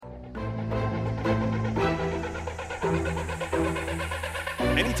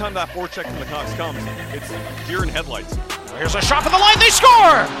Anytime that forecheck from the Canucks comes, it's deer in headlights. Here's a shot from the line. They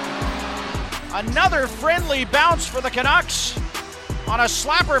score! Another friendly bounce for the Canucks on a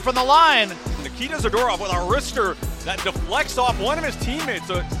slapper from the line. Nikita Zadorov with a wrister that deflects off one of his teammates.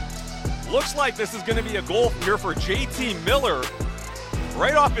 So it looks like this is going to be a goal here for JT Miller.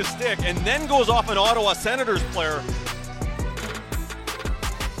 Right off his stick, and then goes off an Ottawa Senators player.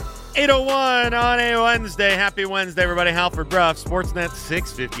 8:01 on a Wednesday. Happy Wednesday, everybody. Halford Bruff, Sportsnet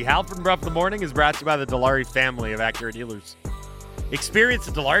 650. Halford Bruff in the morning is brought to you by the Dilawri family of Acura dealers. Experience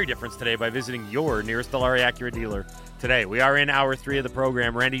the Dilawri difference today by visiting your nearest Dilawri Acura dealer today. We are in hour 3 of the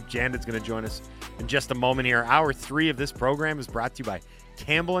program. Randip Jandid's going to join us in just a moment here. Hour 3 of this program is brought to you by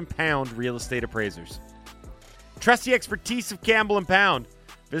Campbell & Pound Real Estate Appraisers. Trust the expertise of Campbell & Pound.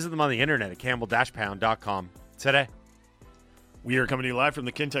 Visit them on the internet at campbell-pound.com today. We are coming to you live from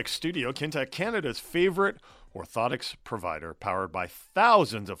the Kintec studio. Kintec, Canada's favorite orthotics provider, powered by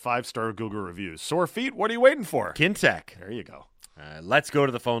thousands of 5-star Google reviews. Sore feet? What are you waiting for? Kintec. There you go. Let's go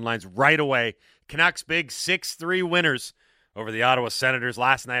to the phone lines right away. Canucks big 6-3 winners over the Ottawa Senators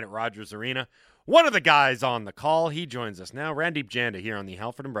last night at Rogers Arena. One of the guys on the call, he joins us now. Randip Janda here on the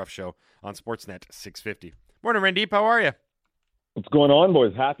Halford and Bruff Show on Sportsnet 650. Morning, Randip. How are you? What's going on,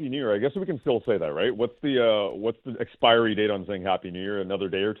 boys? Happy New Year. I guess we can still say that, right? What's the expiry date on saying Happy New Year? Another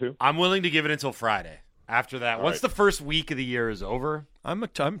day or two? I'm willing to give it until Friday. After that, once the first week of the year is over, I'm a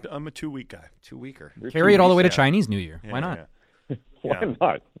 2-week guy. 2-weeker. Carry it all the way to Chinese New Year. Why not? Yeah. Why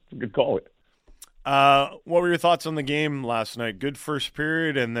not? It's a good call. What were your thoughts on the game last night? Good first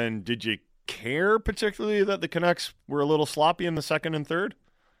period, and then did you care particularly that the Canucks were a little sloppy in the second and third?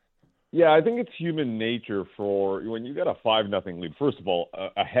 Yeah, I think it's human nature for when you got a 5-0 lead. First of all,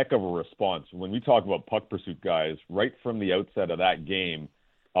 a heck of a response. When we talk about puck pursuit guys, right from the outset of that game,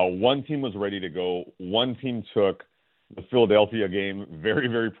 one team was ready to go. One team took the Philadelphia game very,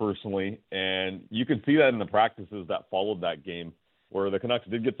 very personally, and you could see that in the practices that followed that game, where the Canucks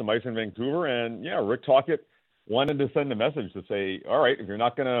did get some ice in Vancouver, and yeah, Rick Tocchet wanted to send a message to say, all right, if you're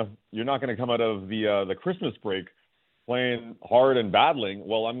not gonna come out of the Christmas break playing hard and battling,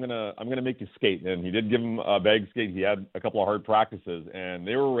 well, I'm gonna make you skate. And he did give him a bag skate. He had a couple of hard practices, and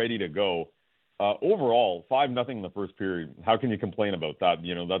they were ready to go. Overall, 5-0 in the first period. How can you complain about that?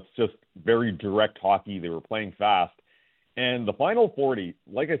 You know, that's just very direct hockey. They were playing fast. And the final 40,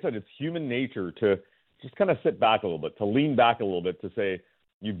 like I said, it's human nature to just kind of sit back a little bit, to lean back a little bit, to say,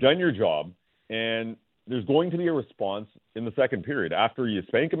 you've done your job, and there's going to be a response in the second period. After you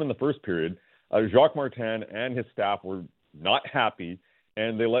spank him in the first period, Jacques Martin and his staff were not happy,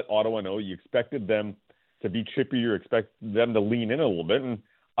 and they let Ottawa know you expected them to be chippy, you expected them to lean in a little bit. And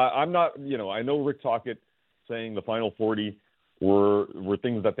I'm not, I know Rick Tocchet saying the final 40 were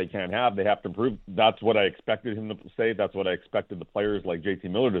things that they can't have. They have to improve. That's what I expected him to say. That's what I expected the players like JT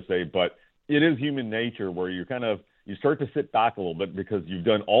Miller to say. But it is human nature where you start to sit back a little bit because you've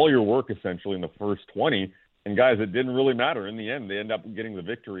done all your work essentially in the first 20. And guys, it didn't really matter. In the end, they end up getting the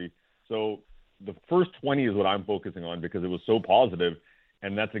victory. So the first 20 is what I'm focusing on because it was so positive,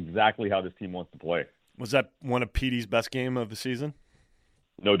 and that's exactly how this team wants to play. Was that one of Petey's best game of the season?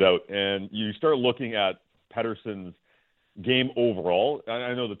 No doubt. And you start looking at Pettersson's game overall.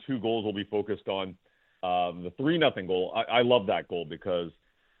 I know the 2 goals will be focused on the 3-0 goal. I love that goal because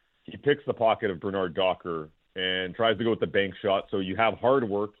he picks the pocket of Bernard Docker and tries to go with the bank shot. So you have hard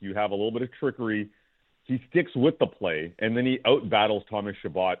work, you have a little bit of trickery. He sticks with the play, and then he out-battles Thomas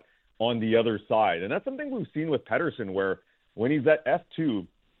Chabot on the other side. And that's something we've seen with Pettersson, where when he's at F2,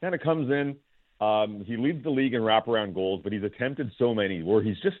 kind of comes in, he leads the league in wraparound goals, but he's attempted so many where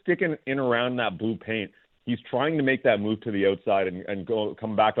he's just sticking in around that blue paint. He's trying to make that move to the outside and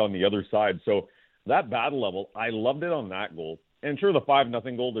come back on the other side. So that battle level, I loved it on that goal. And sure, the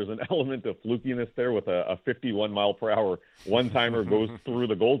 5-0 goal, there's an element of flukiness there with a 51-mile-per-hour one-timer goes through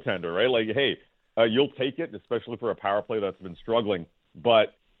the goaltender, right? Like, hey, you'll take it, especially for a power play that's been struggling.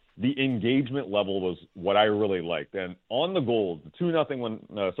 But the engagement level was what I really liked. And on the goals, the 2-0 one,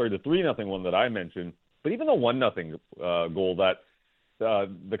 the 3-0 one that I mentioned, but even the 1-0 goal that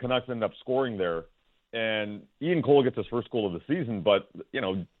the Canucks end up scoring there, and Ian Cole gets his first goal of the season, but,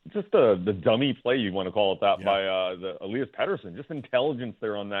 just the dummy play, you want to call it that, by the Elias Pettersson, just intelligence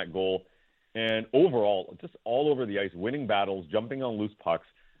there on that goal. And overall, just all over the ice, winning battles, jumping on loose pucks.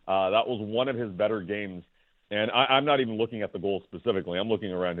 That was one of his better games. And I'm not even looking at the goal specifically. I'm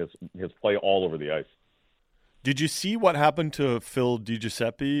looking around his play all over the ice. Did you see what happened to Phil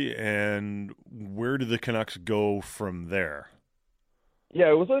DiGiuseppe, and where did the Canucks go from there? Yeah,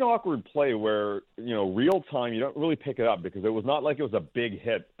 it was an awkward play where, real time, you don't really pick it up because it was not like it was a big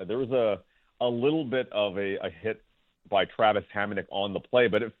hit. There was a a little bit of a hit by Travis Hamonic on the play,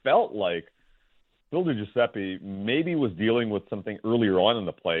 but it felt like Phil DiGiuseppe maybe was dealing with something earlier on in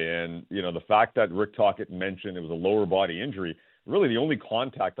the play. And, the fact that Rick Tocchet mentioned it was a lower body injury, really the only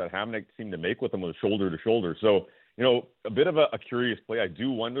contact that Hamonic seemed to make with him was shoulder to shoulder. So, a bit of a curious play. I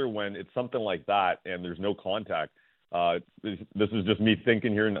do wonder when it's something like that and there's no contact. This is just me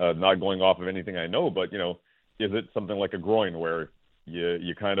thinking here, not going off of anything I know, but, is it something like a groin where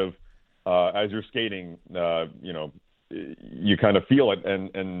you kind of, as you're skating, you kind of feel it,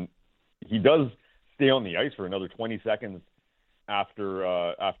 and he does stay on the ice for another 20 seconds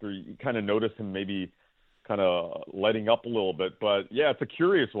after you kind of notice him maybe kind of letting up a little bit. But yeah, it's a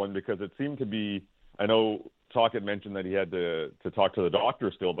curious one because it seemed to be, I know Tocchet mentioned that he had to talk to the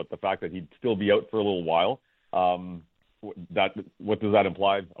doctor still, but the fact that he'd still be out for a little while, what does that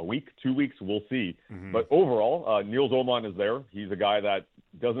imply? A week, 2 weeks? We'll see. Mm-hmm. But overall, Niels Oman is there. He's a guy that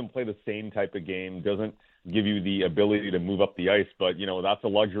doesn't play the same type of game, doesn't give you the ability to move up the ice. But, that's a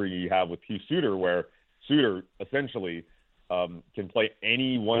luxury you have with Pius Suter, where Suter essentially can play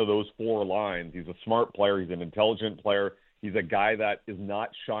any one of those four lines. He's a smart player. He's an intelligent player. He's a guy that is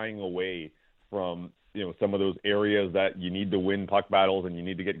not shying away from, some of those areas that you need to win puck battles and you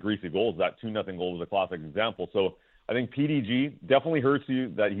need to get greasy goals. That 2-0 goal is a classic example. So I think PDG definitely hurts you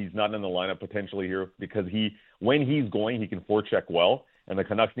that he's not in the lineup potentially here, because when he's going, he can forecheck well, and the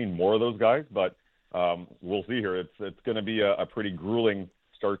Canucks need more of those guys. But we'll see here. It's going to be a pretty grueling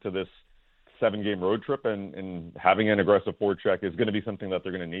start to this 7-game road trip, and having an aggressive forecheck is going to be something that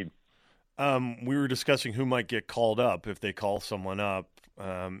they're going to need. We were discussing who might get called up if they call someone up.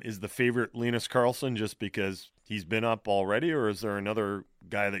 Is the favorite Linus Karlsson just because he's been up already, or is there another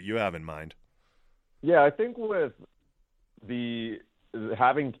guy that you have in mind? Yeah, I think with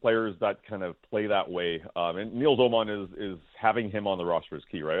having players that kind of play that way, and Niels Oman is having him on the roster is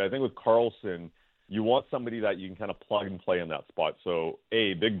key, right? I think with Karlsson, you want somebody that you can kind of plug and play in that spot. So,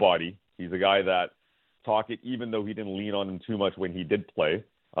 big body. He's a guy that Tocchet, even though he didn't lean on him too much when he did play,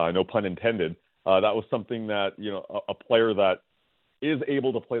 no pun intended, that was something that, a player that is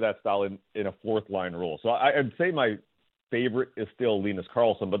able to play that style in a fourth line role. So I'd say my favorite is still Linus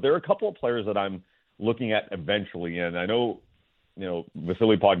Karlsson, but there are a couple of players that I'm looking at eventually. And I know,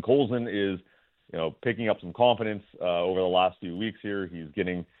 Vasily Podkolzin is, picking up some confidence over the last few weeks here. He's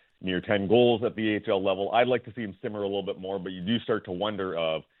getting near 10 goals at the AHL level. I'd like to see him simmer a little bit more, but you do start to wonder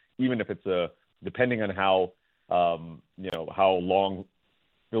of, even if it's depending on how long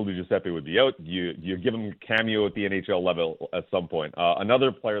Phil DiGiuseppe would be out, you give him a cameo at the NHL level at some point.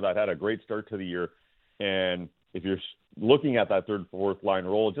 Another player that had a great start to the year, and if you're looking at that third, fourth line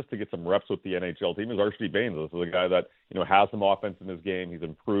role just to get some reps with the NHL team, is Archie Bains. This is a guy that has some offense in his game. He's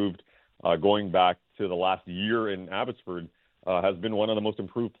improved going back to the last year in Abbotsford. Has been one of the most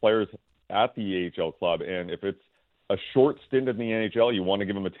improved players at the AHL club, and if it's a short stint in the NHL, you want to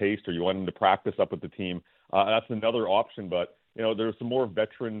give him a taste, or you want him to practice up with the team, that's another option. But there's some more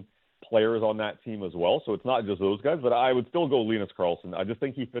veteran players on that team as well, so it's not just those guys. But I would still go Linus Karlsson. I just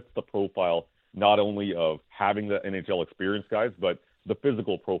think he fits the profile not only of having the NHL experience guys, but the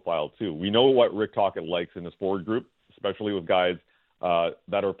physical profile too. We know what Rick Tocchet likes in his forward group, especially with guys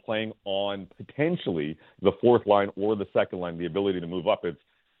that are playing on potentially the fourth line or the second line, the ability to move up. It's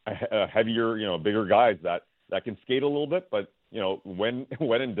a heavier, bigger guys that can skate a little bit, but when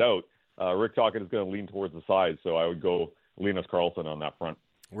in doubt, Rick Tocchet is going to lean towards the side. So I would go Linus Karlsson on that front.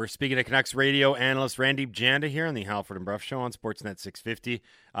 We're speaking to Canucks radio analyst Randip Janda here on the Halford and Bruff Show on Sportsnet 650.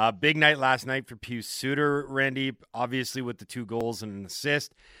 Big night last night for Pius Suter, Randip, obviously with the 2 goals and an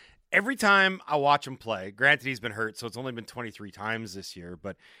assist. Every time I watch him play, granted he's been hurt, so it's only been 23 times this year,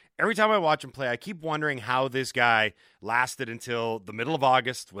 but every time I watch him play, I keep wondering how this guy lasted until the middle of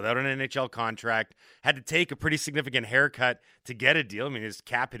August without an NHL contract, had to take a pretty significant haircut to get a deal. I mean, his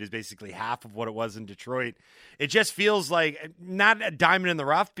cap hit is basically half of what it was in Detroit. It just feels like not a diamond in the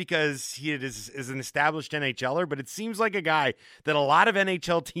rough because he is an established NHLer, but it seems like a guy that a lot of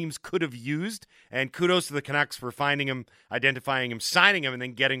NHL teams could have used, and kudos to the Canucks for finding him, identifying him, signing him, and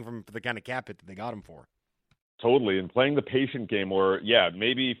then getting him for the kind of cap hit that they got him for. Totally, and playing the patient game where,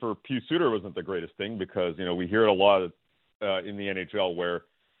 maybe for Pius Suter wasn't the greatest thing because, we hear it a lot in the NHL where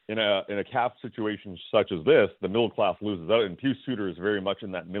in a cap situation such as this, the middle class loses out, and Pius Suter is very much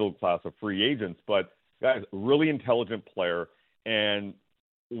in that middle class of free agents. But, guys, really intelligent player. And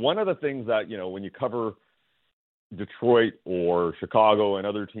one of the things that, when you cover Detroit or Chicago and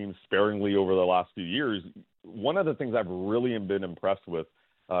other teams sparingly over the last few years, one of the things I've really been impressed with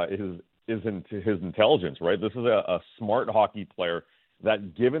is into his intelligence, right? This is a smart hockey player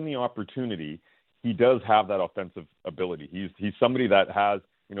that, given the opportunity, he does have that offensive ability. He's somebody that has,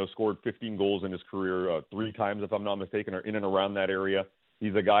 scored 15 goals in his career 3 times, if I'm not mistaken, or in and around that area.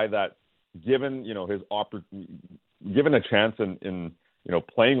 He's a guy that, given given a chance in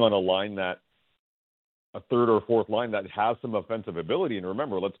playing on a line that a third or fourth line that has some offensive ability. And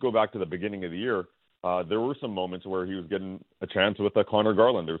remember, let's go back to the beginning of the year. There were some moments where he was getting a chance with Connor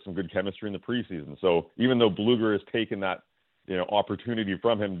Garland. There was some good chemistry in the preseason. So even though Blueger has taken that opportunity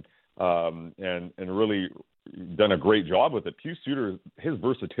from him and really done a great job with it, Pius Suter, his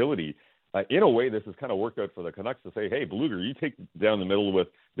versatility, in a way, this has kind of worked out for the Canucks to say, hey, Blueger, you take down the middle with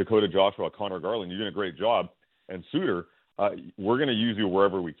Dakota Joshua, Connor Garland. You're doing a great job. And Suter, we're going to use you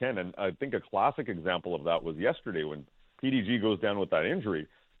wherever we can. And I think a classic example of that was yesterday when PDG goes down with that injury.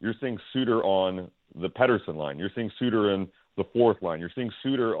 You're seeing Suter on the Pettersson line. You're seeing Suter in the fourth line. You're seeing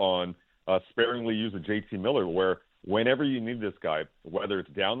Suter on sparingly use of JT Miller, where whenever you need this guy, whether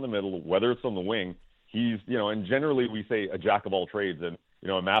it's down the middle, whether it's on the wing, he's, and generally we say a jack of all trades and,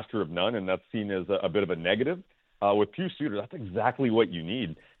 a master of none, and that's seen as a bit of a negative. With Pius Suter, that's exactly what you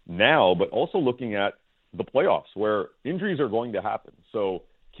need now, but also looking at the playoffs where injuries are going to happen. So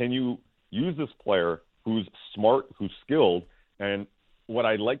can you use this player who's smart, who's skilled? And what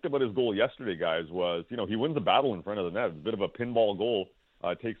I liked about his goal yesterday, guys, was, he wins the battle in front of the net. It's a bit of a pinball goal,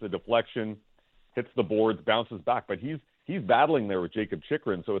 takes a deflection, hits the boards, bounces back. But he's battling there with Jacob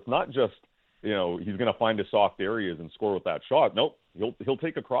Chychrun. So it's not just, he's going to find his soft areas and score with that shot. Nope, he'll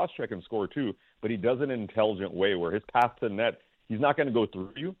take a cross check and score too. But he does it in an intelligent way where his path to the net, he's not going to go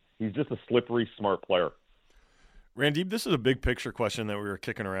through you. He's just a slippery, smart player. Randip, this is a big picture question that we were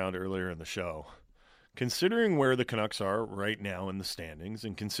kicking around earlier in the show. Considering where the Canucks are right now in the standings,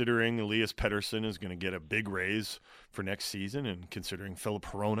 and considering Elias Pettersson is going to get a big raise for next season, and considering Filip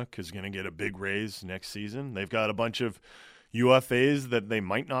Hronek is going to get a big raise next season, they've got a bunch of UFAs that they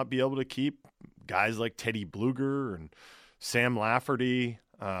might not be able to keep. Guys like Teddy Blueger and Sam Lafferty,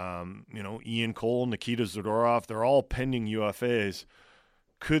 Ian Cole, Nikita Zadorov, they're all pending UFAs.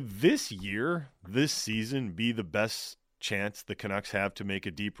 Could this season, be the best chance the Canucks have to make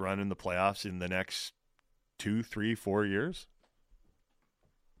a deep run in the playoffs in the next 2, 3, 4 years?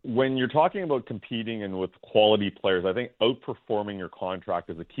 When you're talking about competing and with quality players, I think outperforming your contract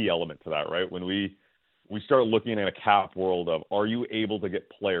is a key element to that, right? When we start looking at a cap world of, are you able to get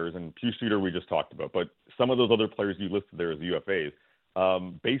players, and Pius Suter we just talked about, but some of those other players you listed there as UFAs,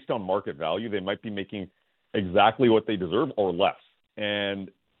 based on market value, they might be making exactly what they deserve or less. And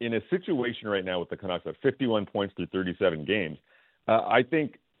in a situation right now with the Canucks at 51 points through 37 games, I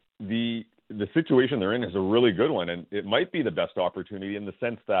think the situation they're in is a really good one. And it might be the best opportunity in the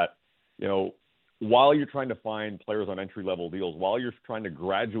sense that, while you're trying to find players on entry-level deals, while you're trying to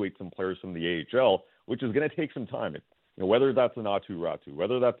graduate some players from the AHL, which is going to take some time, whether that's an Aatu Ratu,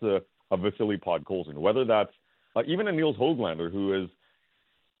 whether that's a Vasily Podkolzin, whether that's even a Niels Höglander, who is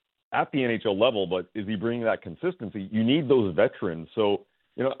at the NHL level, but is he bringing that consistency? You need those veterans. So,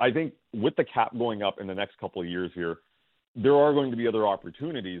 I think with the cap going up in the next couple of years here, there are going to be other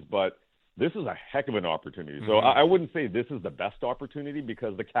opportunities, but this is a heck of an opportunity. Mm-hmm. So I wouldn't say this is the best opportunity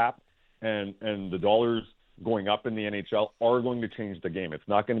because the cap and the dollars going up in the NHL are going to change the game. It's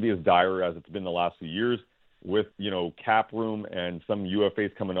not going to be as dire as it's been the last few years with, cap room and some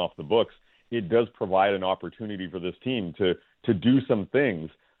UFAs coming off the books. It does provide an opportunity for this team to do some things.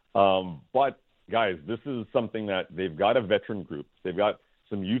 But guys, this is something that they've got a veteran group. They've got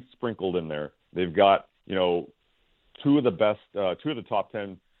some youth sprinkled in there. They've got, two of the top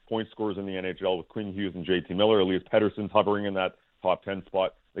 10 point scorers in the NHL with Quinn Hughes and JT Miller. Elias Pettersson's hovering in that top 10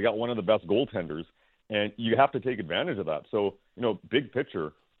 spot. They got one of the best goaltenders, and you have to take advantage of that. So, big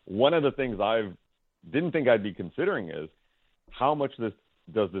picture, one of the things didn't think I'd be considering is how much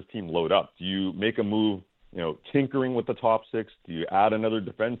does this team load up? Do you make a move, tinkering with the top six? Do you add another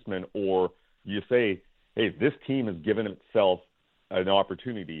defenseman, or you say, hey, this team has given itself an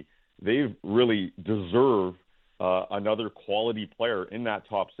opportunity. They really deserve another quality player in that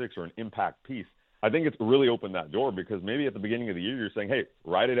top six or an impact piece. I think it's really opened that door because maybe at the beginning of the year, you're saying, hey,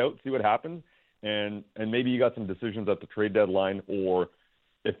 ride it out, see what happens. And maybe you got some decisions at the trade deadline, or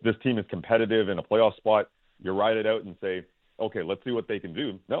if this team is competitive in a playoff spot, you ride it out and say, okay, let's see what they can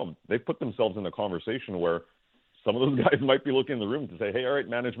do. No, they've put themselves in a conversation where some of those guys might be looking in the room to say, hey, all right,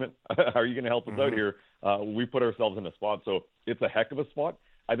 management, how are you going to help us out here? We put ourselves in a spot. So it's a heck of a spot.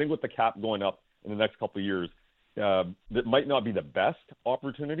 I think with the cap going up in the next couple of years, that might not be the best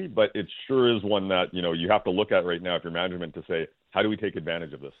opportunity, but it sure is one that, you have to look at right now if you're management to say, how do we take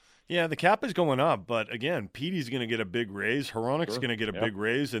advantage of this? Yeah, the cap is going up, but again, Petey's going to get a big raise. Hronek's going to get a big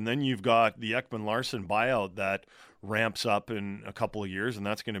raise, and then you've got the Ekman-Larsson buyout that ramps up in a couple of years, and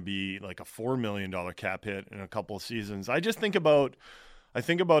that's going to be like a $4 million cap hit in a couple of seasons. I just think about I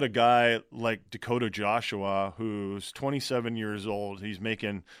think about a guy like Dakota Joshua, who's 27 years old. He's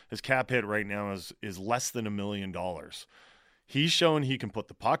making his cap hit right now is less than $1 million. He's shown he can put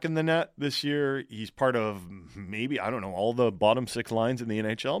the puck in the net this year. He's part of maybe, I don't know, all the bottom 6 lines in the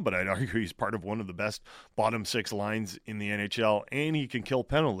NHL, but I'd argue he's part of one of the best bottom 6 lines in the NHL, and he can kill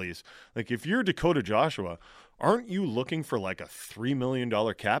penalties. Like, if you're Dakota Joshua, aren't you looking for like a $3 million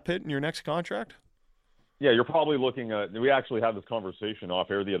cap hit in your next contract? Yeah, you're probably looking at. We actually had this conversation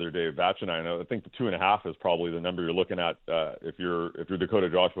off air the other day, Batch and I think the 2.5 is probably the number you're looking at if you're Dakota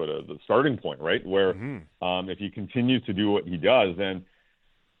Joshua, the starting point, right? Where if he continues to do what he does, then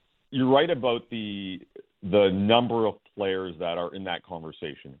you're right about the number of players that are in that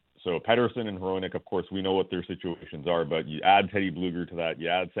conversation. So Pettersson and Hronek, of course, we know what their situations are, but you add Teddy Blueger to that, you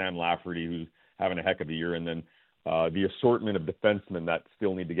add Sam Lafferty, who's having a heck of a year, and then the assortment of defensemen that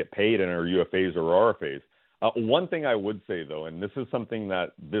still need to get paid and are UFAs or RFAs. One thing I would say, though, and this is something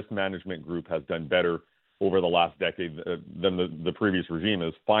that this management group has done better over the last decade than the previous regime,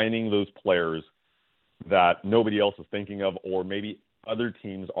 is finding those players that nobody else is thinking of, or maybe other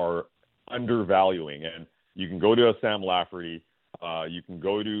teams are undervaluing. And you can go to a Sam Lafferty, you can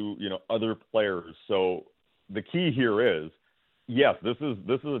go to other players. So the key here is, yes, this is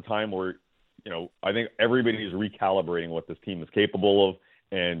a time where I think everybody is recalibrating what this team is capable of,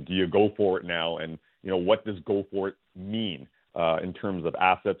 and do you go for it now? And what does go for it mean in terms of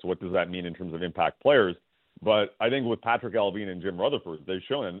assets? What does that mean in terms of impact players? But I think with Patrick Allvin and Jim Rutherford, they've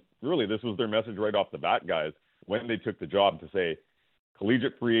shown, and really this was their message right off the bat, guys, when they took the job, to say,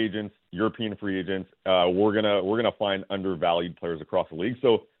 collegiate free agents, European free agents, we're gonna find undervalued players across the league.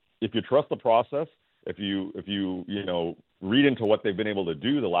 So if you trust the process, if you read into what they've been able to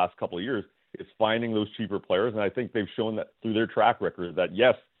do the last couple of years, it's finding those cheaper players. And I think they've shown that through their track record that,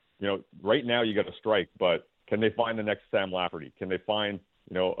 yes, right now you got to strike, but can they find the next Sam Lafferty? Can they find,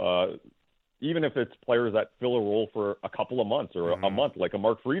 even if it's players that fill a role for a couple of months or a month, like a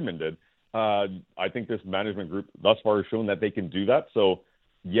Mark Friedman did? I think this management group thus far has shown that they can do that. So,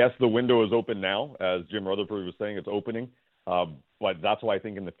 yes, the window is open now. As Jim Rutherford was saying, it's opening. But that's why I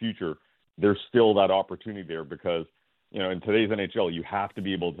think in the future there's still that opportunity there, because, in today's NHL, you have to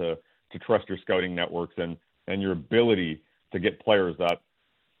be able to trust your scouting networks and your ability to get players that,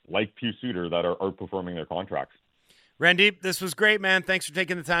 like Pius Suter, that are outperforming their contracts. Randip, this was great, man. Thanks for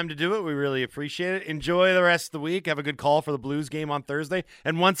taking the time to do it. We really appreciate it. Enjoy the rest of the week. Have a good call for the Blues game on Thursday.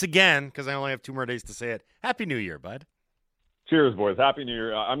 And once again, because I only have 2 more days to say it, Happy New Year, bud. Cheers, boys. Happy New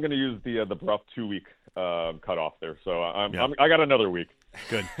Year. I'm going to use the rough 2-week cutoff there. So I got another week.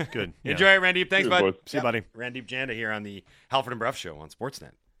 Good. Yeah. Enjoy it, Randip. Thanks, bud. Boys. See you, buddy. Randip Janda here on the Halford and Bruff Show on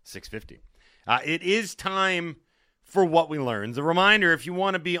Sportsnet 650. It is time for What We Learned. A reminder, if you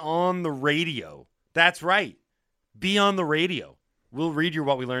want to be on the radio, that's right. Be on the radio. We'll read your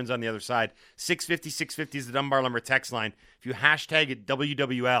What We Learned on the other side. 650 is the Dunbar Lumber text line. If you hashtag it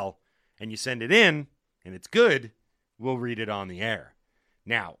WWL and you send it in and it's good, we'll read it on the air.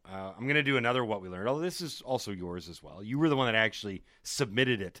 Now, I'm going to do another What We Learned, although this is also yours as well. You were the one that actually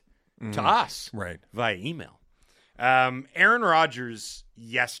submitted it to us via email. Aaron Rodgers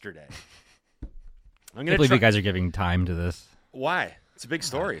yesterday. I can't believe you guys are giving time to this. Why? It's a big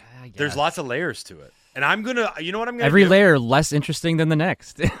story. There's lots of layers to it. And I'm going to, you know what I'm going to do? Every layer less interesting than the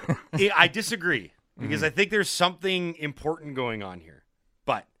next. I disagree, because I think there's something important going on here.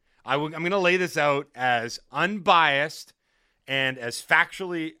 But I'm going to lay this out as unbiased and as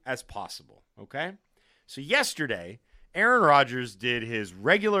factually as possible, okay? So yesterday, Aaron Rodgers did his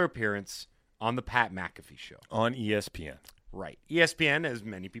regular appearance on the Pat McAfee Show. On ESPN. Right. ESPN, as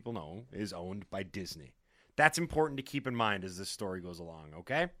many people know, is owned by Disney. That's important to keep in mind as this story goes along,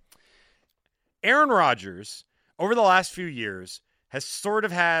 okay? Aaron Rodgers, over the last few years, has sort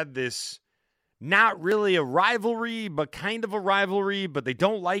of had this, not really a rivalry, but kind of a rivalry, but they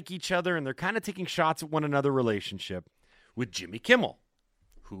don't like each other, and they're kind of taking shots at one another relationship with Jimmy Kimmel,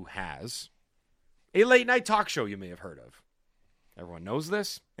 who has a late-night talk show you may have heard of. Everyone knows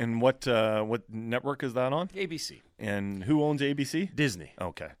this. And what network is that on? ABC. And who owns ABC? Disney.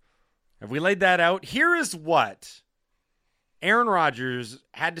 Okay. Have we laid that out? Here is what Aaron Rodgers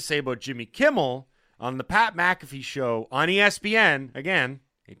had to say about Jimmy Kimmel on the Pat McAfee Show on ESPN, again,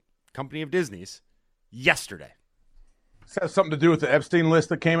 a company of Disney's, yesterday. This has something to do with the Epstein list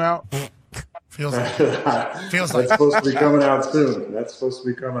that came out? Feels like. That's supposed to be coming out soon.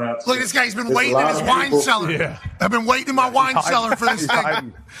 Look, this guy's been waiting in his wine cellar. Yeah. I've been waiting in my wine cellar for this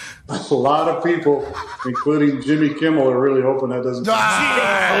thing. A lot of people, including Jimmy Kimmel, are really hoping that doesn't. All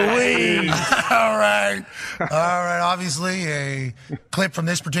right. Obviously, a clip from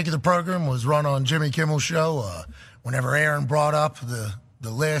this particular program was run on Jimmy Kimmel's show. whenever Aaron brought up the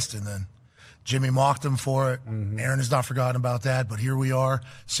list and then Jimmy mocked him for it. Mm-hmm. Aaron has not forgotten about that, but here we are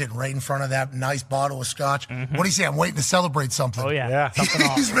sitting right in front of that nice bottle of scotch. Mm-hmm. What do you say? I'm waiting to celebrate something. Oh, yeah.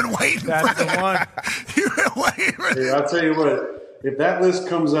 He's been waiting That's for the one. You've been waiting. Hey, I'll tell you what, if that list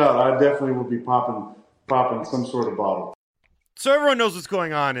comes out, I definitely will be popping some sort of bottle. So everyone knows what's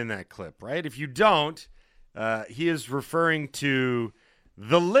going on in that clip, right? If you don't, he is referring to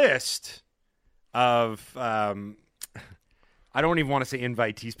the list of I don't even want to say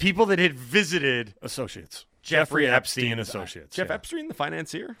invitees, people that had visited Associates. Jeffrey Epstein Associates. Jeff Epstein, the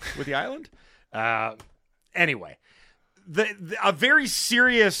financier with the island. Anyway, a very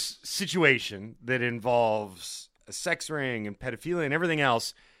serious situation that involves a sex ring and pedophilia and everything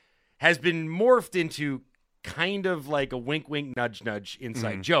else has been morphed into kind of like a wink, wink, nudge, nudge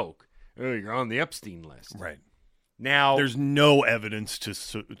inside joke. Oh, you're on the Epstein list. Right. Now, there's no evidence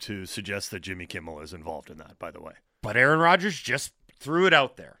to suggest that Jimmy Kimmel is involved in that, by the way. But Aaron Rodgers just threw it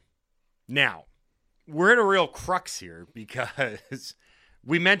out there. Now, we're in a real crux here because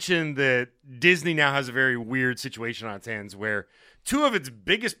we mentioned that Disney now has a very weird situation on its hands where two of its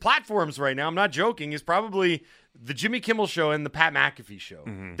biggest platforms right now, I'm not joking, is probably the Jimmy Kimmel Show and the Pat McAfee Show.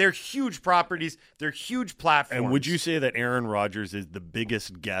 Mm-hmm. They're huge properties. They're huge platforms. And would you say that Aaron Rodgers is the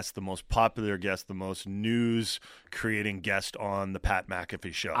biggest guest, the most popular guest, the most news-creating guest on the Pat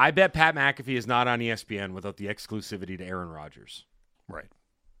McAfee Show? I bet Pat McAfee is not on ESPN without the exclusivity to Aaron Rodgers. Right.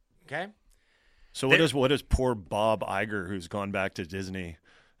 Okay? So what does poor Bob Iger, who's gone back to Disney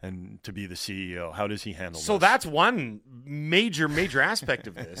and to be the CEO, how does he handle this? So that's one major aspect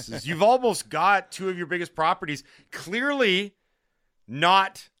of this is you've almost got two of your biggest properties clearly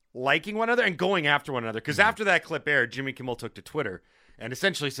not liking one another and going after one another. Because after that clip aired, Jimmy Kimmel took to Twitter and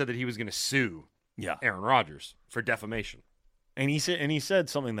essentially said that he was going to sue Aaron Rodgers for defamation. And he said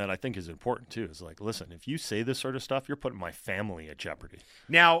something that I think is important too. Is like, listen, if you say this sort of stuff, you're putting my family at jeopardy.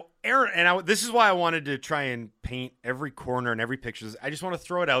 Now, Aaron, this is why I wanted to try and paint every corner and every picture. I just want to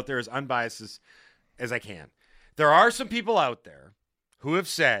throw it out there as unbiased as I can. There are some people out there who have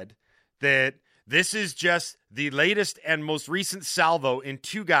said that this is just the latest and most recent salvo in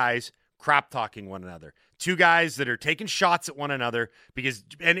two guys crap talking one another. Two guys that are taking shots at one another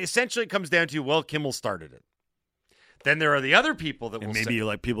and essentially it comes down to, well, Kimmel started it. Then there are the other people that will maybe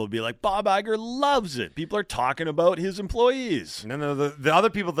say, people will be like, Bob Iger loves it. People are talking about his employees. No, the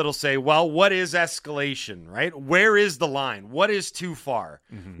other people that'll say, well, what is escalation, right? Where is the line? What is too far?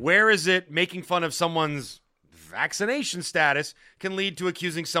 Mm-hmm. Where is it making fun of someone's vaccination status can lead to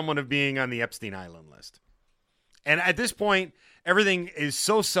accusing someone of being on the Epstein Island list? And at this point, everything is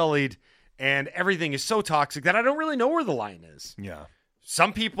so sullied and everything is so toxic that I don't really know where the line is. Yeah.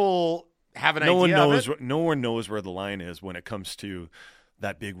 Some people have an idea of it. No one knows where the line is when it comes to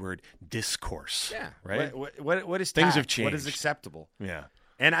that big word, discourse. Yeah. Right? What is things tact? have changed. What is acceptable? Yeah.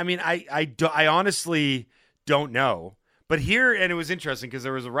 And I mean, I honestly don't know. But here, and it was interesting because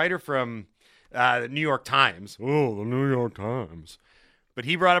there was a writer from the New York Times. Oh, the New York Times. But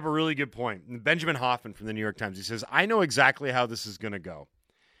he brought up a really good point. Benjamin Hoffman from the New York Times. He says, I know exactly how this is going to go.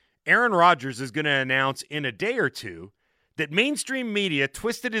 Aaron Rodgers is going to announce in a day or two that mainstream media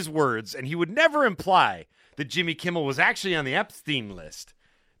twisted his words and he would never imply that Jimmy Kimmel was actually on the Epstein list.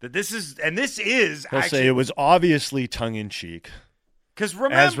 That this is He'll actually say it was obviously tongue-in-cheek. Because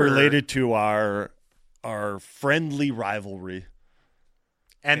remember, as related to our friendly rivalry.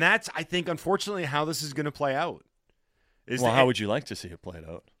 And that's, I think, unfortunately, how this is going to play out. How would you like to see it played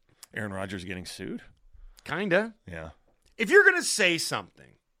out? Aaron Rodgers getting sued? Kinda. Yeah. If you're going to say something,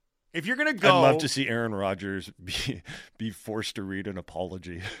 if you're going to go... I'd love to see Aaron Rodgers be forced to read an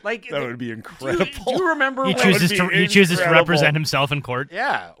apology. Like that would be incredible. Do you remember... He chooses to represent himself in court?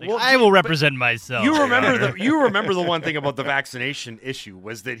 Yeah. Well, I will represent myself. You remember the one thing about the vaccination issue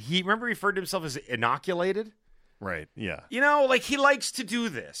was that he referred to himself as inoculated? Right, yeah. You know, like he likes to do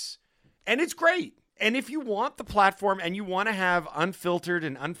this. And it's great. And if you want the platform and you want to have unfiltered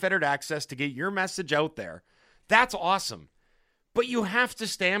and unfettered access to get your message out there, that's awesome. But you have to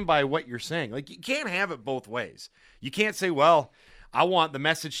stand by what you're saying. Like, you can't have it both ways. You can't say, well, I want the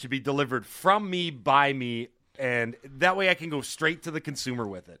message to be delivered from me, by me, and that way I can go straight to the consumer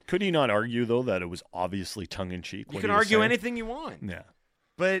with it. Could he not argue, though, that it was obviously tongue-in-cheek? You can argue anything you want. Yeah.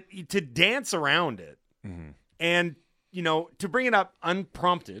 But to dance around it and, you know, to bring it up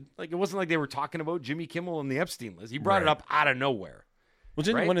unprompted, like it wasn't like they were talking about Jimmy Kimmel and the Epstein list. He brought it up out of nowhere. Well,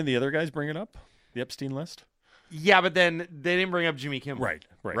 didn't one of the other guys bring it up, the Epstein list? Yeah, but then they didn't bring up Jimmy Kimmel. Right.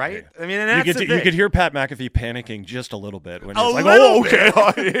 Yeah. I mean, and that's you could hear Pat McAfee panicking just a little bit when he's like, "Oh,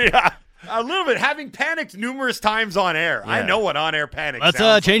 okay, yeah." A little bit. Having panicked numerous times on air. Yeah. I know what on-air panic Let's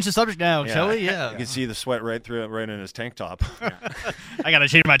sounds change the subject now, Yeah. shall we? Yeah. You can see the sweat right in his tank top. I got to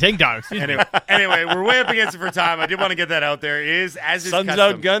change my tank top. Excuse me. Anyway, we're way up against it for time. I did want to get that out there. Is Sun's custom,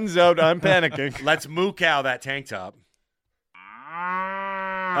 out, guns out. I'm panicking. let's moo cow that tank top.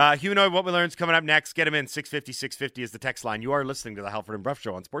 Humanoid, what we learned is coming up next. Get him in. 650 is the text line. You are listening to the Halford and Bruff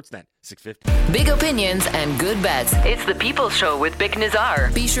Show on Sportsnet 650. Big opinions and good bets. It's the People's Show with Bick Nazar.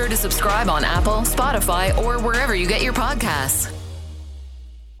 Be sure to subscribe on Apple, Spotify, or wherever you get your podcasts.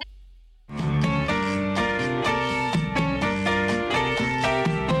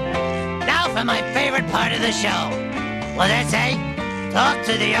 Now for my favorite part of the show. What did I say? Talk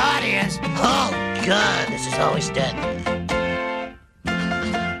to the audience. Oh, God, this is always dead.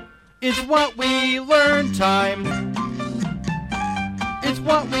 It's what we learn time. It's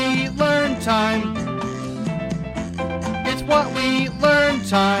what we learn time. It's what we learn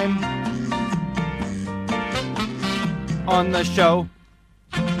time. On the show.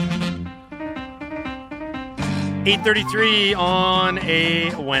 8:33 on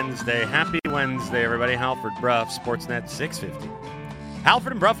a Wednesday. Happy Wednesday, everybody. Halford Bruff, Sportsnet 650.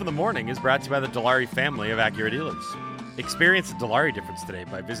 Halford and Bruff in the morning is brought to you by the Dilawri family of Acura dealers. Experience the Dilawri difference today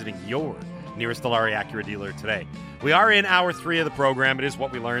by visiting your nearest Dilawri Acura dealer today. We are in hour 3 of the program. It is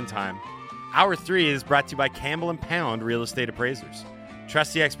what we learn time. Hour 3 is brought to you by Campbell & Pound Real Estate Appraisers.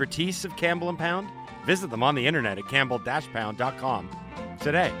 Trust the expertise of Campbell & Pound? Visit them on the internet at campbell-pound.com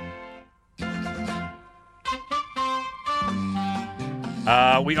today.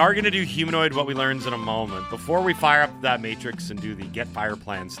 We are going to do Humanoid What We Learns in a moment. Before we fire up that matrix and do the Get Fire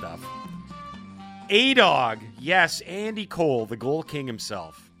Plan stuff, A-Dog, yes, Andy Cole, the goal king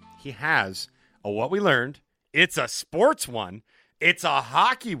himself, he has a What We Learned. It's a sports one. It's a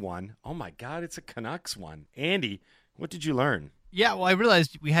hockey one. Oh, my God, it's a Canucks one. Andy, what did you learn? Yeah, well, I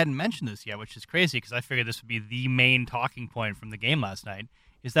realized we hadn't mentioned this yet, which is crazy because I figured this would be the main talking point from the game last night,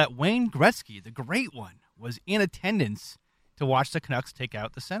 is that Wayne Gretzky, the great one, was in attendance to watch the Canucks take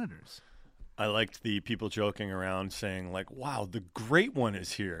out the Senators. I liked the people joking around saying, like, wow, the great one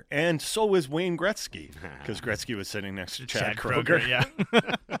is here. And so is Wayne Gretzky, because Gretzky was sitting next to Chad Kroger. Yeah.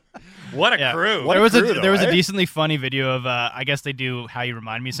 What a crew. There was a decently funny video of, I guess they do How You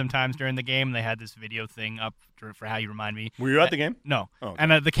Remind Me sometimes during the game. They had this video thing up for How You Remind Me. Were you at the game? No. Oh, okay.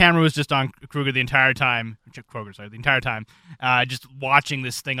 And the camera was just on Kruger the entire time. The entire time. Just watching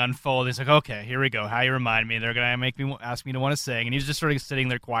this thing unfold. He's like, okay, here we go. How You Remind Me. They're going to ask me to want to sing. And he's just sort of sitting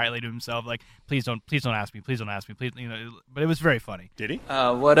there quietly to himself, like, please don't ask me. Please don't ask me. Please, but it was very funny. Did he?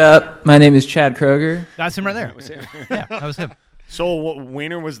 What up? My name is Chad Kroger. That's him right there. That was him. Yeah, that was him. So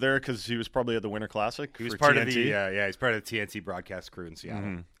Wayner was there because he was probably at the Winter Classic. He was for part TNT. of the he's part of the TNT broadcast crew in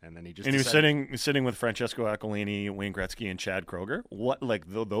Seattle, and then he just he was sitting with Francesco Aquilini, Wayne Gretzky, and Chad Kroger. What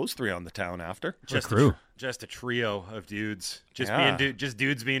those three on the town after? Just a crew, just a trio of dudes, just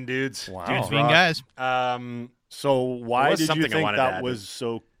dudes being dudes, wow. Dudes being guys. So why did you think that was add.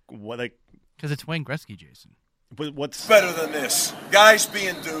 so? What like? Because it's Wayne Gretzky, Jason. But what's better than this? Guys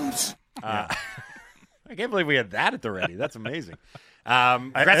being dudes. I can't believe we had that at the ready. That's amazing.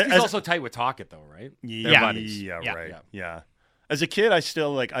 Gretzky's also tight with Tocchet, though, right? Yeah, buddies. Right. Yeah. As a kid, I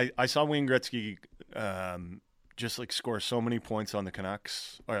still I saw Wayne Gretzky just like score so many points on the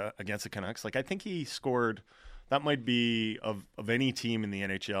Canucks against the Canucks. Like I think he scored. That might be of any team in the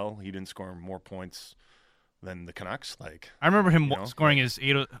NHL. He didn't score more points than the Canucks. Like I remember him scoring his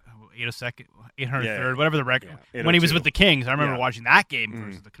 803rd, whatever the record when he was 802. with the Kings. I remember watching that game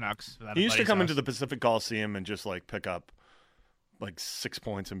versus the Canucks. He used to come into the Pacific Coliseum and just like pick up like 6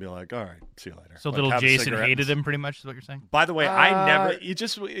 points and be like, "All right, see you later." So like, little have a Jason cigarette hated him, pretty much, is what you're saying. By the way, it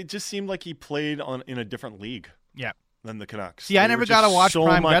just seemed like he played in a different league. Yeah. Than the Canucks. See, I never got to watch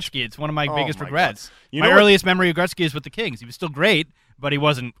Prime Gretzky. It's one of my biggest regrets. My earliest memory of Gretzky is with the Kings. He was still great, but he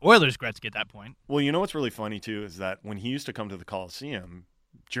wasn't Oilers Gretzky at that point. Well, you know what's really funny, too, is that when he used to come to the Coliseum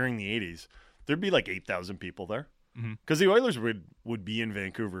during the 80s, there'd be like 8,000 people there. Because the Oilers would be in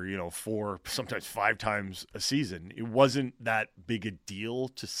Vancouver, 4, sometimes 5 times a season. It wasn't that big a deal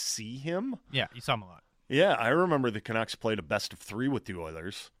to see him. Yeah, you saw him a lot. Yeah, I remember the Canucks played a best of 3 with the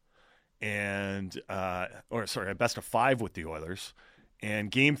Oilers. A best of 5 with the Oilers, and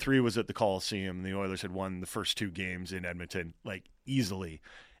Game 3 was at the Coliseum. The Oilers had won the first 2 games in Edmonton like easily,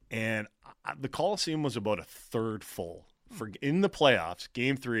 and the Coliseum was about a third full in the playoffs.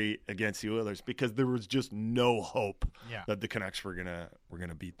 Game 3 against the Oilers because there was just no hope that the Canucks were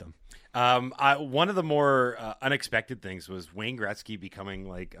gonna beat them. One of the more unexpected things was Wayne Gretzky becoming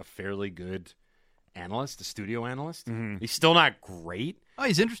like a fairly good analyst, a studio analyst. Mm-hmm. He's still not great. Oh,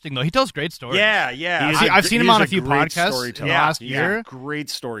 he's interesting, though. He tells great stories. Yeah. I've seen him on a few podcasts in the last He's year. a great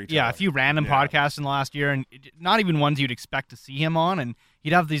storyteller. Yeah, a few random podcasts in the last year, and not even ones you'd expect to see him on. And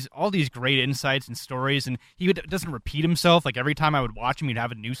he'd have all these great insights and stories, and doesn't repeat himself. Like every time I would watch him, he'd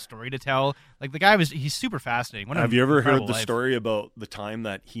have a new story to tell. Like the guy he's super fascinating. Have you ever heard the story about the time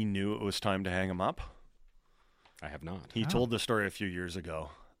that he knew it was time to hang him up? I have not. He told the story a few years ago.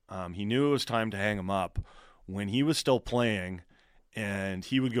 He knew it was time to hang him up when he was still playing, and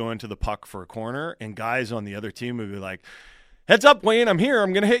he would go into the puck for a corner, and guys on the other team would be like, "Heads up, Wayne, I'm here.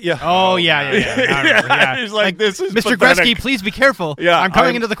 I'm going to hit you." Oh, yeah. He's like, this is Mr. pathetic. Gretzky, please be careful. Yeah, I'm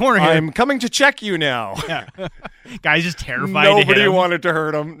coming into the corner here. I'm coming to check you now. Yeah. Guy's just terrified Nobody to hit him. wanted to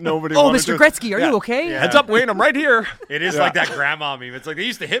hurt him. Nobody Oh, wanted Mr. to. Gretzky, are you okay? Yeah. Heads up, Wayne, I'm right here. It is like that grandma meme. It's like they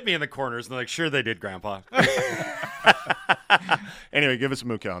used to hit me in the corners, and they're like, "Sure they did, Grandpa." Anyway, give us a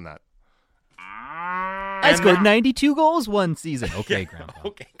mooka on that. I scored 92 goals one season. Okay, Grandpa.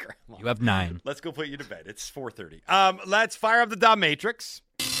 Okay, Grandma. You have 9. Let's go put you to bed. It's 4:30. Let's fire up the Dom Matrix.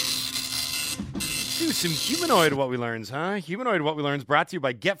 Do some humanoid what we learns, huh? Humanoid what we learns brought to you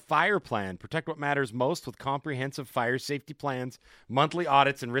by Get Fire Plan. Protect what matters most with comprehensive fire safety plans, monthly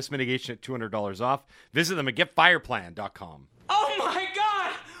audits, and risk mitigation at $200 off. Visit them at getfireplan.com. Oh my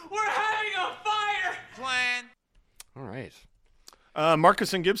God! We're having a fire! Plan. All right.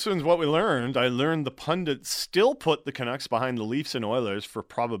 Marcus and Gibson's what we learned. I learned the pundits still put the Canucks behind the Leafs and Oilers for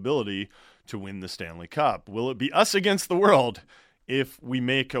probability to win the Stanley Cup. Will it be us against the world if we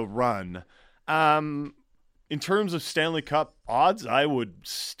make a run? In terms of Stanley Cup odds, I would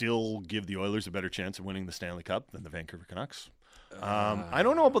still give the Oilers a better chance of winning the Stanley Cup than the Vancouver Canucks. I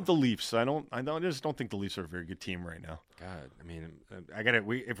don't know about the Leafs. I just don't think the Leafs are a very good team right now. God, I mean,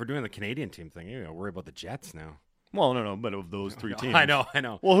 if we're doing the Canadian team thing, you gotta worry about the Jets now. Well, no, but of those three teams. I know.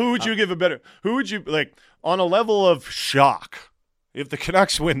 Well, who would you give a better? Who would you like on a level of shock if the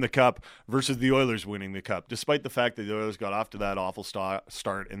Canucks win the Cup versus the Oilers winning the Cup, despite the fact that the Oilers got off to that awful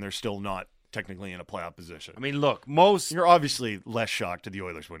start and they're still not technically in a playoff position? I mean, look, you're obviously less shocked to the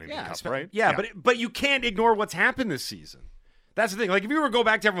Oilers winning the Cup, right? Yeah, but you can't ignore what's happened this season. That's the thing. Like, if you were to go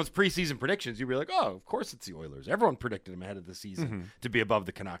back to everyone's preseason predictions, you'd be like, oh, of course it's the Oilers. Everyone predicted them ahead of the season to be above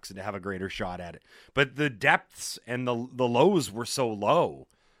the Canucks and to have a greater shot at it. But the depths and the lows were so low.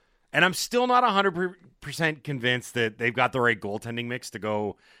 And I'm still not 100% convinced that they've got the right goaltending mix to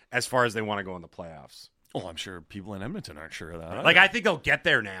go as far as they want to go in the playoffs. Oh, I'm sure people in Edmonton aren't sure of that. Like, I think they'll get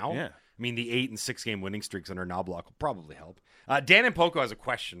there now. Yeah. I mean, the 8 and 6 game winning streaks under Knobloch will probably help. Dan and Poco has a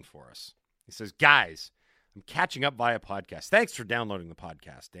question for us. He says, guys, I'm catching up via podcast. Thanks for downloading the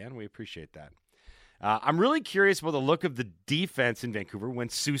podcast, Dan. We appreciate that. I'm really curious about the look of the defense in Vancouver when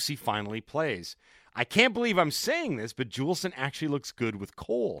Soucy finally plays. I can't believe I'm saying this, but Juleson actually looks good with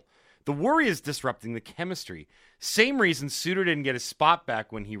Cole. The worry is disrupting the chemistry. Same reason Suter didn't get his spot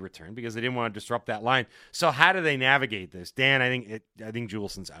back when he returned, because they didn't want to disrupt that line. So how do they navigate this? Dan, I think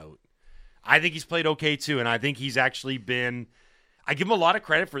Juleson's out. I think he's played okay too, and I think he's actually been. I give him a lot of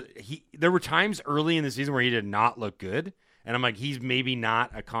credit for. There were times early in the season where he did not look good, and I'm like, he's maybe not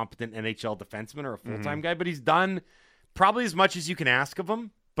a competent NHL defenseman or a full-time guy, but he's done probably as much as you can ask of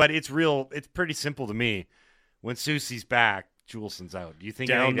him. But it's pretty simple to me. When Soucy's back, Juleson's out. Do you think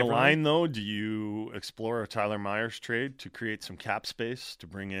down the line though? Do you explore a Tyler Myers trade to create some cap space to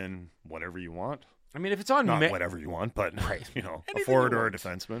bring in whatever you want? I mean, if it's on not whatever you want, but right. A forward or a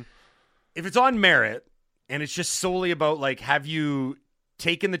defenseman. If it's on merit and it's just solely about, like, have you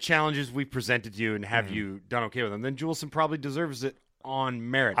taken the challenges we presented to you and have you done okay with them, then Juleson probably deserves it on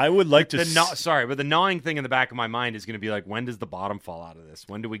merit. I would like but the gnawing thing in the back of my mind is going to be like, when does the bottom fall out of this?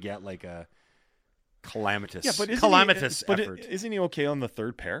 When do we get like a calamitous effort? Isn't he okay on the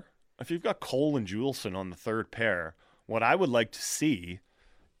third pair? If you've got Cole and Juleson on the third pair, what I would like to see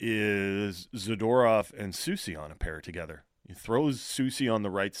is Zadorov and Soucy on a pair together. You throw Soucy on the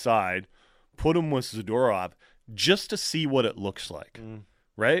right side, put him with Zadorov just to see what it looks like,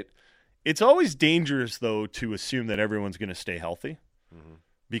 right? It's always dangerous, though, to assume that everyone's going to stay healthy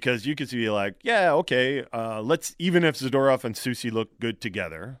because you could be like, yeah, okay, let's, even if Zadorov and Soucy look good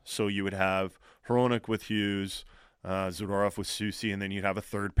together, so you would have Hronek with Hughes, Zadorov with Soucy, and then you'd have a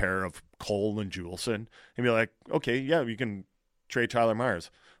third pair of Cole and Juleson, and be like, okay, yeah, you can trade Tyler Myers.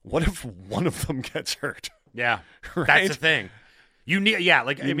 What if one of them gets hurt? Yeah, right? That's the thing. You need,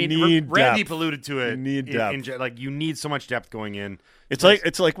 Randip alluded to it. You need depth. You need so much depth going in. It's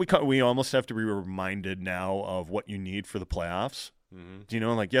like we almost have to be reminded now of what you need for the playoffs. Do you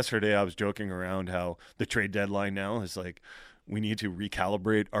know? Like yesterday, I was joking around how the trade deadline now is like we need to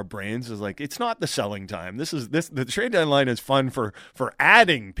recalibrate our brains. Is like, it's not the selling time. The trade deadline is fun for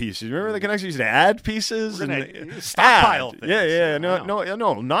adding pieces. Remember the Canucks used to add pieces and stockpile things. Yeah.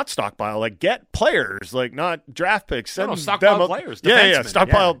 No, not stockpile. Like, get players, like not draft picks. No, stockpile players. Yeah,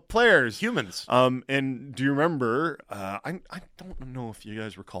 stockpile players, humans. And do you remember? I don't know if you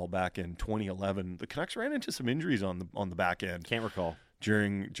guys recall back in 2011, the Canucks ran into some injuries on the back end. Can't recall.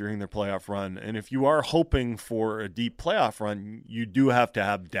 During their playoff run. And if you are hoping for a deep playoff run, you do have to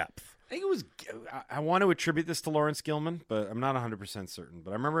have depth. I think it was, I want to attribute this to Lawrence Gilman, but I'm not 100% certain.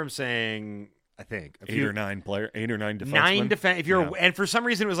 But I remember him saying, I think, 8 or 9 defensemen. 9 defense. If you're, and for some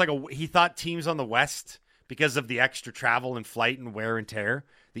reason it was like he thought teams on the West, because of the extra travel and flight and wear and tear,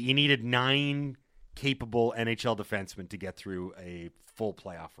 that you needed 9 capable NHL defensemen to get through a full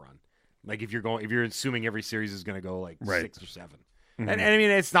playoff run. Like if you're assuming every series is going to go like 6 or 7. Mm-hmm. And I mean,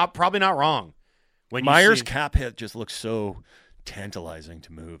 it's probably not wrong. When Myers' cap hit just looks so tantalizing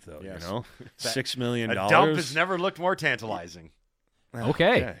to move, though. Yes. You know, $6 million. A dump has never looked more tantalizing.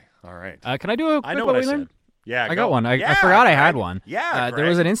 Okay. All right. Can I do a quick I know what what we I learned? said. Yeah, I got one. I forgot I had one. Yeah, there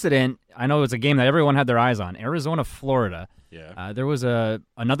was an incident. I know it was a game that everyone had their eyes on. Arizona, Florida. Yeah. There was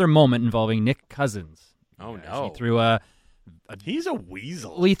another moment involving Nick Cousins. Oh no! He threw He's a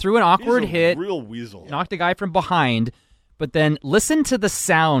weasel. He threw an awkward He's a hit. Real weasel. Knocked a guy from behind. But then listen to the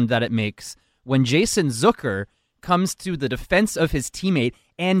sound that it makes when Jason Zucker comes to the defense of his teammate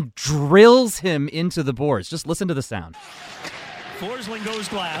and drills him into the boards. Just listen to the sound. Forsling goes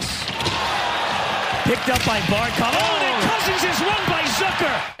glass. Picked up by Barkov. Oh, and Cousins is run by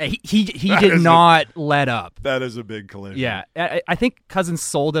Zucker. He did not let up. That is a big collision. Yeah, I think Cousins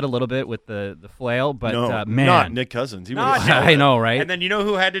sold it a little bit with the flail, but no, man. Not Nick Cousins. I know, right? And then you know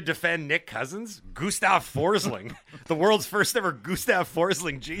who had to defend Nick Cousins? Gustav Forsling. The world's first ever Gustav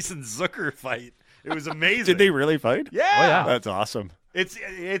Forsling Jason Zucker fight. It was amazing. Did they really fight? Yeah. Oh, yeah. That's awesome.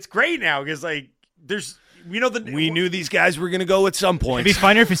 It's great now because like there's we knew these guys were going to go at some point. It'd be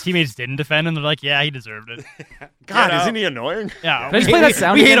funnier if his teammates didn't defend him. They're like, yeah, he deserved it. God, isn't he annoying? Yeah. Can I just play that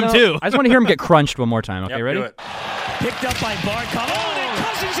sound We hate again, him though? too. I just want to hear him get crunched one more time. Okay, Yep, ready? do it. Picked up by Barkov. Oh, and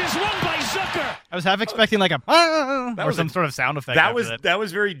Cousins is run by Zucker. I was half expecting like a or some sort of sound effect. That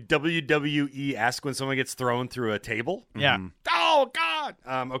was very WWE-esque when someone gets thrown through a table. Yeah. Oh God.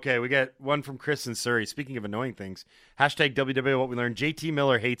 Okay, we get one from Chris in Surrey. Speaking of annoying things, hashtag WW what we learned. JT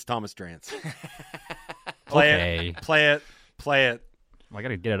Miller hates Thomas Drance. Play it. Well, I got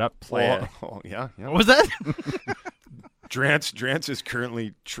to get it up. Play it. Oh, yeah. What was that? Drance is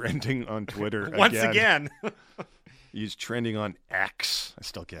currently trending on Twitter once again. He's trending on X. I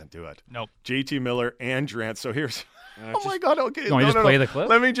still can't do it. Nope. JT Miller and Drance. So here's. Oh my God. Okay. You want me to just play the clip?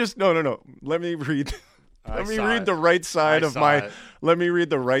 Let me just. No. Let me read. Let me read the right side of my. Let me read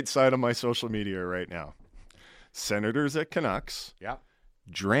the right side of my social media right now. Senators at Canucks. Yeah.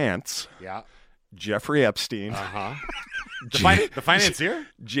 Drance. Yeah. Jeffrey Epstein. The financier.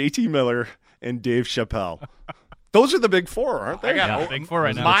 JT Miller and Dave Chappelle. Those are the big four, aren't they? I got big four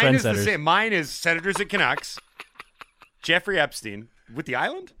right now. Mine is the same. Mine is Senators at Canucks. Jeffrey Epstein with the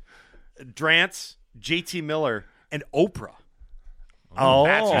Island. Drance, JT Miller, and Oprah. Oh,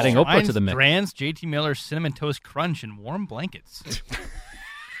 adding Oprah to the mix. Drance, JT Miller, Cinnamon Toast Crunch, and warm blankets.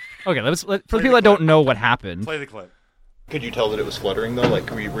 Okay, for the people that don't know what happened. Play the clip. Could you tell that it was fluttering though? Like,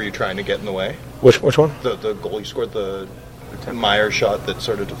 were you trying to get in the way? Which one? The goal you scored, the Meyer shot that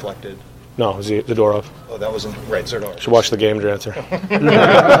sort of deflected. No, it was the door up. Oh, that wasn't right. Zerdor. Should watch the game, Drancer.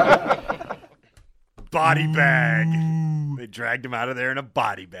 Body bag. They dragged him out of there in a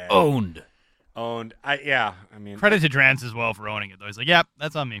body bag. Owned. I mean, credit to Drance as well for owning it though. He's like, yep,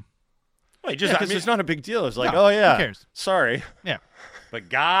 that's on me. Wait, it's not a big deal. It's like, oh yeah, who cares? Sorry. Yeah. But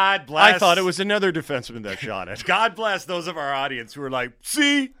God bless. I thought it was another defenseman that shot it. God bless those of our audience who are like,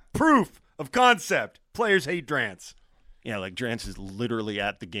 see, proof of concept. Players hate Drance. Yeah, like Drance is literally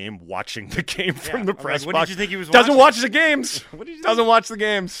at the game, watching the game from the press what box. did you think he was Doesn't watching? watch the games. What did you Doesn't watch the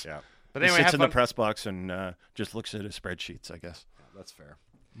games. Yeah. But anyway, he sits in the press box and just looks at his spreadsheets, I guess. Yeah, that's fair.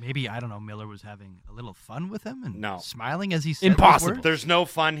 Maybe, I don't know, Miller was having a little fun with him and smiling as he said Impossible. those words. There's no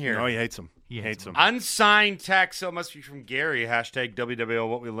fun here. No, he hates him. He hates him. Unsigned text, so it must be from Gary. Hashtag WWO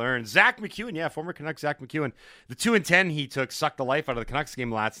what we learned. Zach McEwen, former Canucks Zach McEwen. The 2-10 he took sucked the life out of the Canucks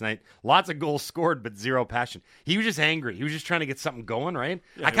game last night. Lots of goals scored, but zero passion. He was just angry. He was just trying to get something going, right?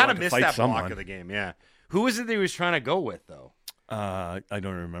 Yeah, I kind of wanted to missed fight that someone. block of the game, yeah. Who was it that he was trying to go with, though? I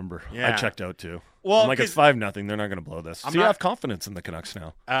don't remember. Yeah. I checked out too. Well, I'm like, it's 5-0. They're not going to blow this. I'm So you not- have confidence in the Canucks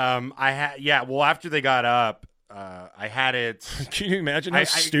now. Well, after they got up, I had it. Can you imagine how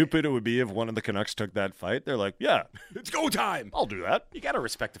stupid it would be if one of the Canucks took that fight? They're like, yeah, it's go time. I'll do that. You got to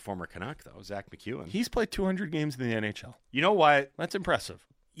respect the former Canuck, though, Zach McEwen. He's played 200 games in the NHL. You know what? That's impressive.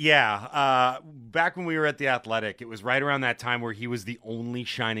 Yeah. Back when we were at the Athletic, it was right around that time where he was the only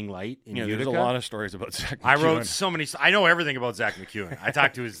shining light in Utica. There's a lot of stories about Zach McEwen. I wrote so many. I know everything about Zach McEwen. I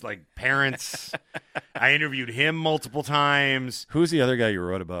talked to his parents. I interviewed him multiple times. Who's the other guy you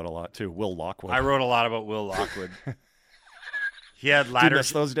wrote about a lot, too? Will Lockwood. I wrote a lot about Will Lockwood. He had Do you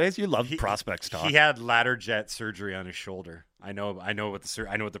miss those days? You loved prospects talk. He had ladder jet surgery on his shoulder. I know what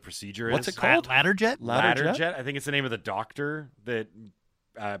the procedure is. What's it called? Ladder jet? Ladder jet. I think it's the name of the doctor that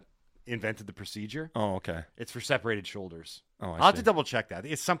invented the procedure. Oh, okay. It's for separated shoulders. Oh, I'll have to double check that.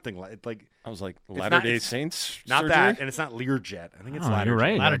 It's something like I was like Latter-day Saints. Not surgery? that, and it's not Learjet. I think it's ladder. You're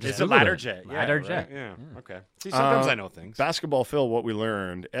right. Ladder jet. It's a ladder jet. Yeah, Ladder right? jet. Yeah. Okay. See, sometimes I know things. Basketball Phil, what we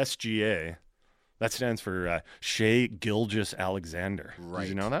learned, SGA. That stands for Shea Gilgeous-Alexander. Right. Did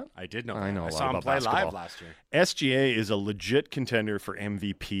you know that? I did know I that. know a I lot saw him about play basketball. live last year. SGA is a legit contender for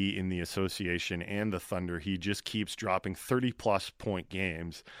MVP in the association and the Thunder. He just keeps dropping 30-plus point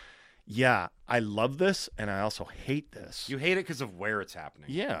games. Yeah, I love this, and I also hate this. You hate it because of where it's happening.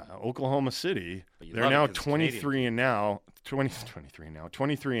 Yeah, Oklahoma City. They're love it now 'cause it's 23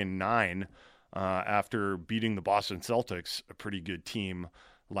 and 9 after beating the Boston Celtics, a pretty good team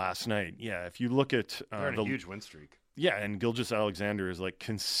last night. Yeah, if you look at They're on a huge win streak. Yeah, and Gilgeous-Alexander is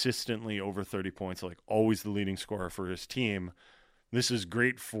consistently over 30 points, always the leading scorer for his team. This is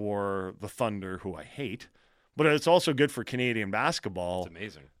great for the Thunder, who I hate, but it's also good for Canadian basketball. It's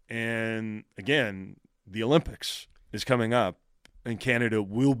amazing. And again, the Olympics is coming up, and Canada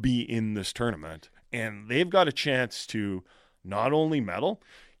will be in this tournament. And they've got a chance to not only medal,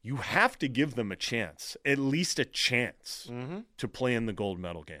 you have to give them a chance, at least a chance, to play in the gold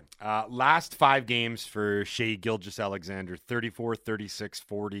medal game. Last 5 games for Shea Gilgeous-Alexander, 34, 36,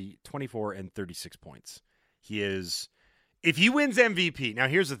 40, 24, and 36 points. He is, if he wins MVP, now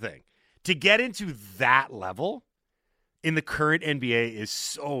here's the thing, to get into that level in the current NBA is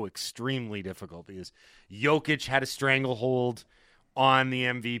so extremely difficult because Jokic had a stranglehold on the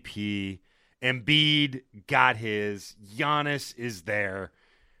MVP. Embiid got his. Giannis is there.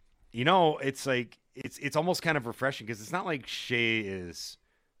 It's it's almost kind of refreshing because it's not like Shea is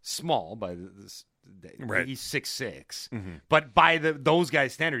small by this. Right. He's 6'6", but by those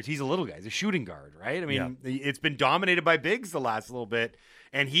guys' standards, he's a little guy. He's a shooting guard, right? I mean, It's been dominated by bigs the last little bit,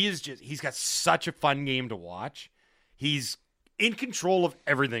 and he's got such a fun game to watch. He's in control of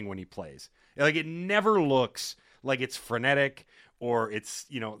everything when he plays. It never looks like it's frenetic or it's,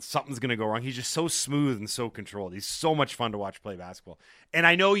 something's going to go wrong. He's just so smooth and so controlled. He's so much fun to watch play basketball. And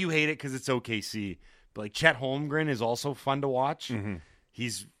I know you hate it because it's OKC, but Chet Holmgren is also fun to watch.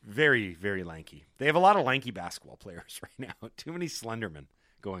 He's very, very lanky. They have a lot of lanky basketball players right now. Too many Slendermen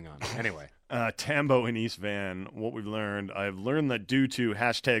going on. Anyway. Tambo in East Van, what we've learned, I've learned that due to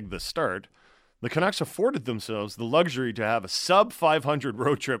 #TheStart, the Canucks afforded themselves the luxury to have a sub-500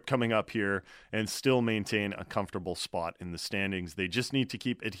 road trip coming up here and still maintain a comfortable spot in the standings. They just need to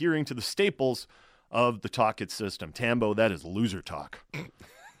keep adhering to the staples of the Talkit system. Tambo, that is loser talk.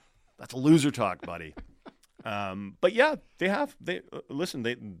 That's loser talk, buddy. But yeah,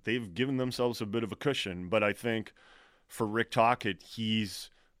 they've given themselves a bit of a cushion. But I think for Rick Tocchet,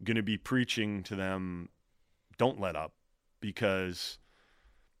 he's going to be preaching to them, don't let up, because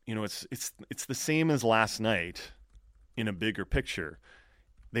it's the same as last night in a bigger picture.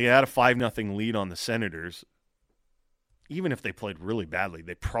 They had a 5-0 lead on the Senators. Even if they played really badly,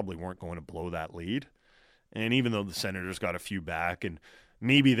 they probably weren't going to blow that lead. And even though the Senators got a few back, and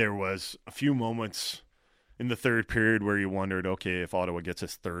maybe there was a few moments in the third period where you wondered, okay, if Ottawa gets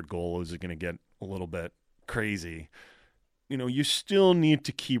his third goal, is it going to get a little bit crazy? You still need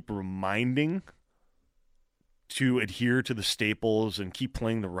to keep reminding to adhere to the staples and keep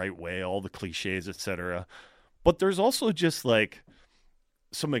playing the right way, all the cliches, etc. But there's also just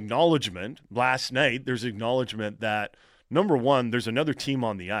some acknowledgement. Last night, there's acknowledgement that, number one, there's another team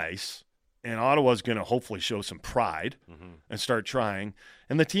on the ice, and Ottawa's going to hopefully show some pride and start trying.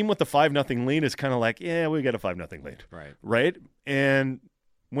 And the team with the 5-0 lead is kind of like, yeah, we got a 5-0 lead. Right? And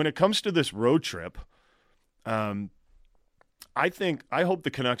when it comes to this road trip, I hope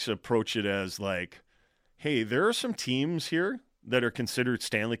the Canucks approach it as hey, there are some teams here that are considered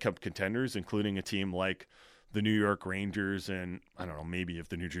Stanley Cup contenders, including a team like the New York Rangers, and I don't know, maybe if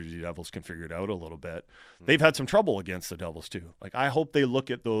the New Jersey Devils can figure it out a little bit. They've had some trouble against the Devils too. I hope they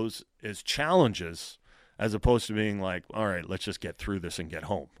look at those as challenges as opposed to being all right, let's just get through this and get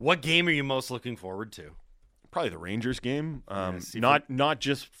home. What game are you most looking forward to? probably the Rangers game. Not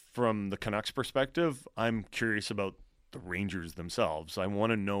just from the Canucks perspective. I'm curious about the Rangers themselves. I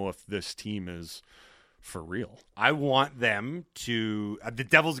want to know if this team is for real. I want them to the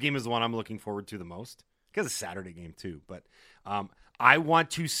Devils game is the one I'm looking forward to the most because it's a Saturday game too. But I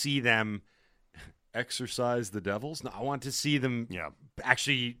want to see them exercise the Devils. No, I want to see them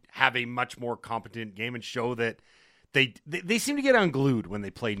actually have a much more competent game and show that they seem to get unglued when they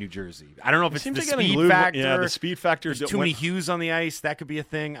play New Jersey. I don't know if it's the speed factor. Yeah, the speed factor. There's too many Hughes on the ice. That could be a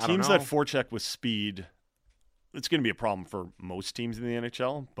thing. I don't know. Teams that forecheck with speed, it's going to be a problem for most teams in the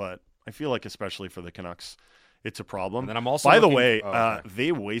NHL, but I feel like especially for the Canucks, it's a problem. And then I'm also By the way,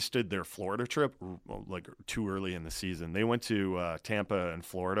 they wasted their Florida trip like too early in the season. They went to Tampa and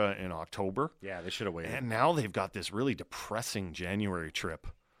Florida in October. Yeah, they should have waited. And now they've got this really depressing January trip.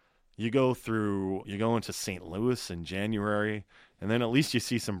 You go into St. Louis in January, and then at least you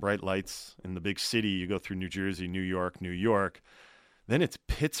see some bright lights in the big city. You go through New Jersey, New York. Then it's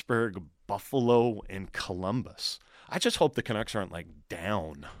Pittsburgh, Buffalo, and Columbus. I just hope the Canucks aren't like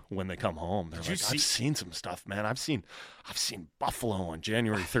down when they come home. They're like, I've seen some stuff, man. I've seen Buffalo on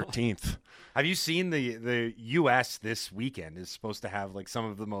January 13th. Have you seen the U.S. this weekend is supposed to have like some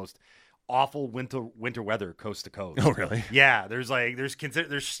of the most awful winter weather coast to coast? Oh, really? Yeah, there's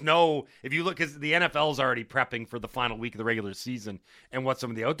snow. If you look, because the NFL is already prepping for the final week of the regular season and what some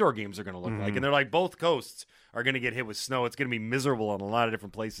of the outdoor games are going to look like, and they're like both coasts are going to get hit with snow. It's going to be miserable in a lot of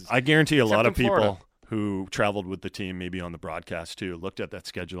different places. I guarantee a lot of people Florida who traveled with the team, maybe on the broadcast too, looked at that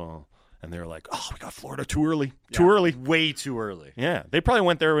schedule and they were like, "Oh, we got Florida too early, way too early." Yeah, they probably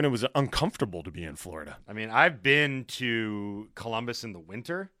went there when it was uncomfortable to be in Florida. I mean, I've been to Columbus in the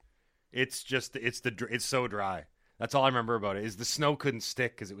winter. It's so dry. That's all I remember about it is the snow couldn't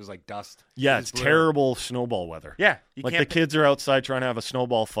stick because it was like dust. Yeah, it's terrible snowball weather. Yeah, like the kids are outside trying to have a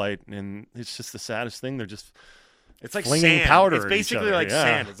snowball fight, and it's just the saddest thing. They're just like flinging sand. powder. It's basically like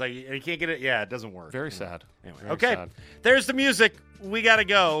sand. It's like you can't get it. Yeah, it doesn't work. Very sad. Anyway, Very okay. sad. There's the music. We got to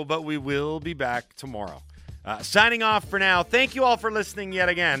go, but we will be back tomorrow. Signing off for now. Thank you all for listening yet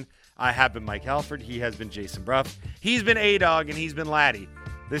again. I have been Mike Halford. He has been Jason Bruff. He's been A-Dog, and he's been Laddie.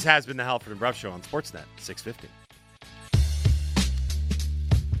 This has been the Halford and Bruff Show on Sportsnet 650.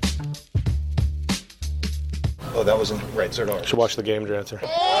 Oh, that wasn't right. Should watch the game to answer.